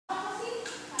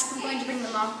going to bring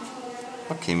them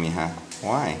off. Okay, mija.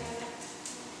 Why?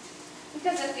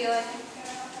 Because I feel like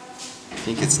You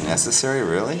think it's necessary,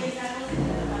 really?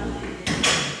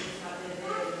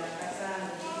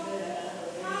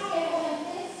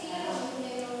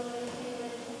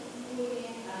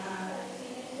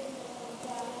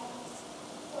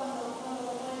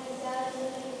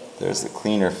 There's the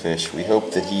cleaner fish. We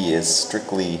hope that he is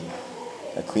strictly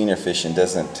a cleaner fish and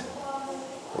doesn't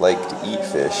like to eat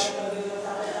fish.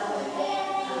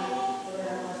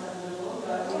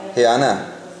 Hey,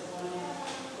 Anna.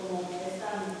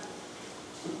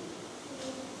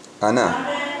 Anna,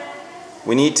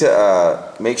 we need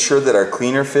to make sure that our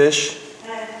cleaner fish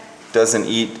doesn't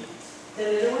eat.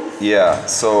 Yeah,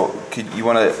 so you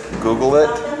want to Google it?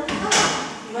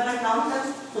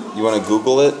 You want to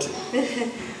Google it?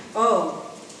 Oh,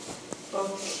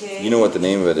 okay. You know what the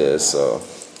name of it is, so.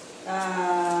 See if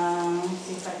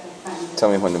I can find it. Tell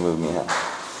me when to move me.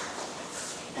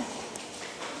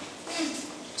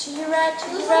 to your right,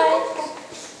 to your right,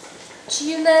 to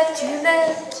your left, to your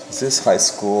left. Is this high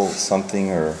school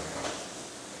something or? Are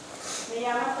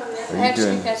you Actually,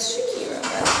 doing? that's Shakira.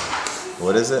 But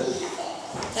What is it?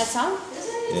 that song?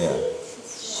 Yeah.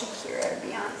 It's Shakira or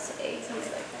Beyonce,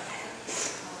 something like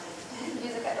that.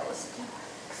 Music I don't listen to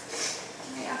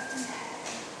very often.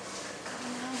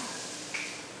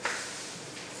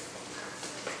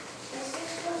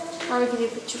 Or we can do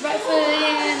put your right foot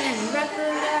in and your right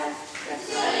foot out. Right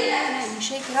foot in and you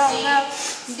shake it all out.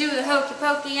 You do the hokey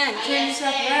pokey and you turn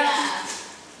yourself around.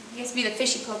 You guys be the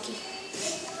fishy pokey.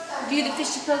 Do the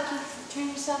fishy pokey, turn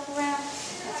yourself around.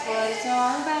 That's what it's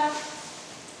all about.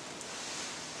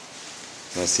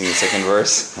 You want to sing the second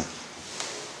verse?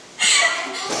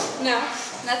 No,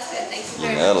 that's good. Thank you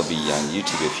very much. That'll be on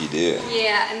YouTube if you do.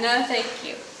 Yeah, no, thank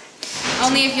you.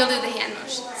 Only if you'll do the hand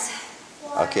motions.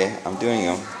 Okay, I'm doing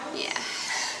them. Yeah.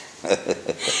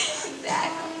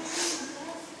 Exactly.